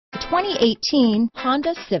2018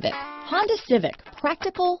 Honda Civic. Honda Civic,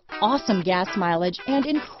 practical, awesome gas mileage, and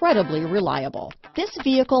incredibly reliable. This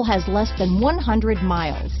vehicle has less than 100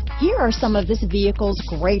 miles. Here are some of this vehicle's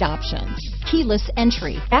great options: keyless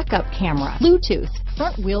entry, backup camera, Bluetooth,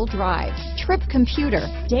 front-wheel drive, trip computer,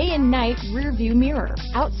 day and night rear view mirror,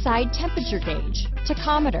 outside temperature gauge,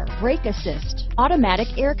 tachometer, brake assist, automatic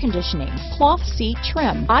air conditioning, cloth seat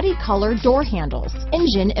trim, body color door handles,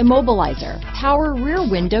 engine immobilizer, power rear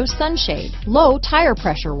window sunshade, low tire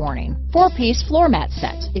pressure warning, 4-piece floor mat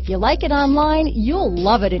set. If you like it online, you'll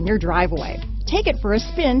love it in your driveway. Take it for a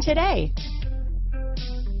spin today.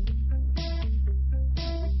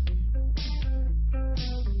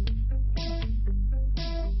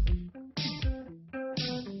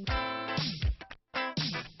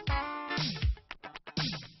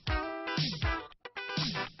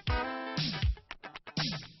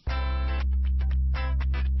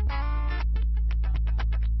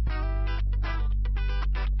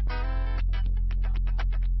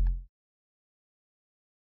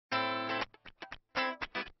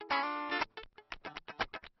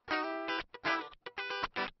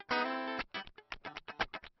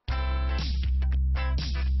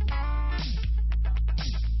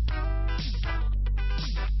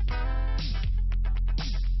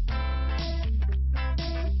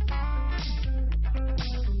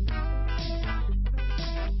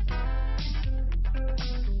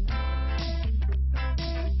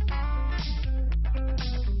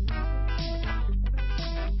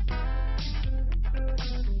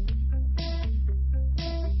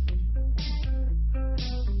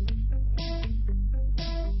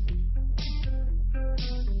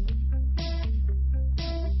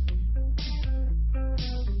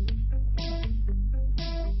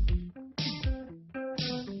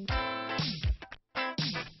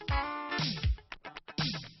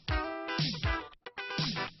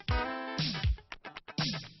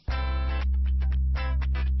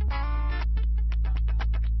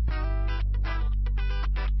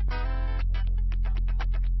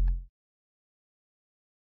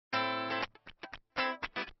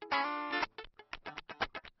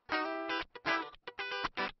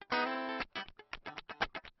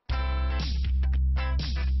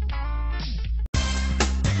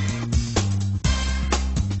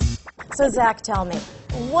 So Zach, tell me,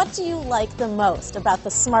 what do you like the most about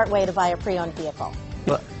the smart way to buy a pre-owned vehicle?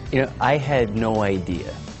 Well, I had no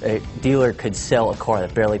idea a dealer could sell a car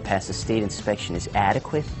that barely passed the state inspection as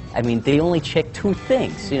adequate. I mean, they only check 2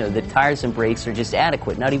 things. The tires and brakes are just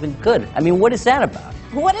adequate, not even good. I mean, what is that about?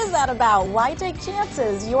 What is that about? Why take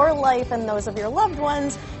chances? Your life and those of your loved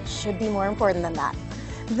ones should be more important than that.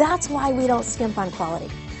 That's why we don't skimp on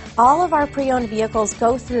quality. All of our pre-owned vehicles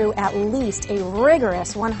go through at least a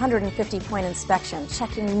rigorous 150-point inspection,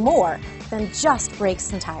 checking more than just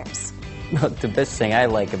brakes and tires. The best thing I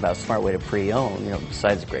like about Smart Way to Pre-Own,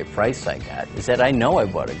 besides the great price I got, is that I know I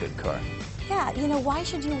bought a good car. Yeah, why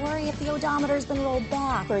should you worry if the odometer's been rolled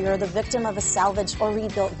back, or you're the victim of a salvaged or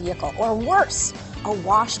rebuilt vehicle, or worse, a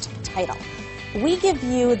washed title? We give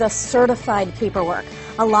you the certified paperwork,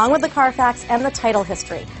 along with the Carfax and the title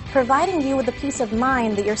history, providing you with the peace of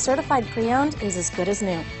mind that your certified pre-owned is as good as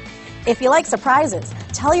new. If you like surprises,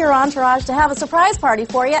 tell your entourage to have a surprise party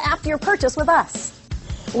for you after your purchase with us.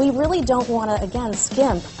 We really don't want to, again,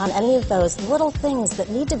 skimp on any of those little things that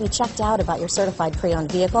need to be checked out about your certified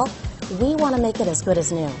pre-owned vehicle. We want to make it as good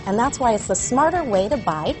as new, and that's why it's the smarter way to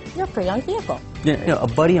buy your pre-owned vehicle. A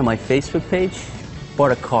buddy on my Facebook page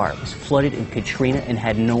bought a car. It was flooded in Katrina and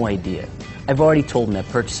had no idea. I've already told him that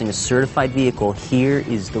purchasing a certified vehicle here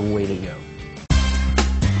is the way to go.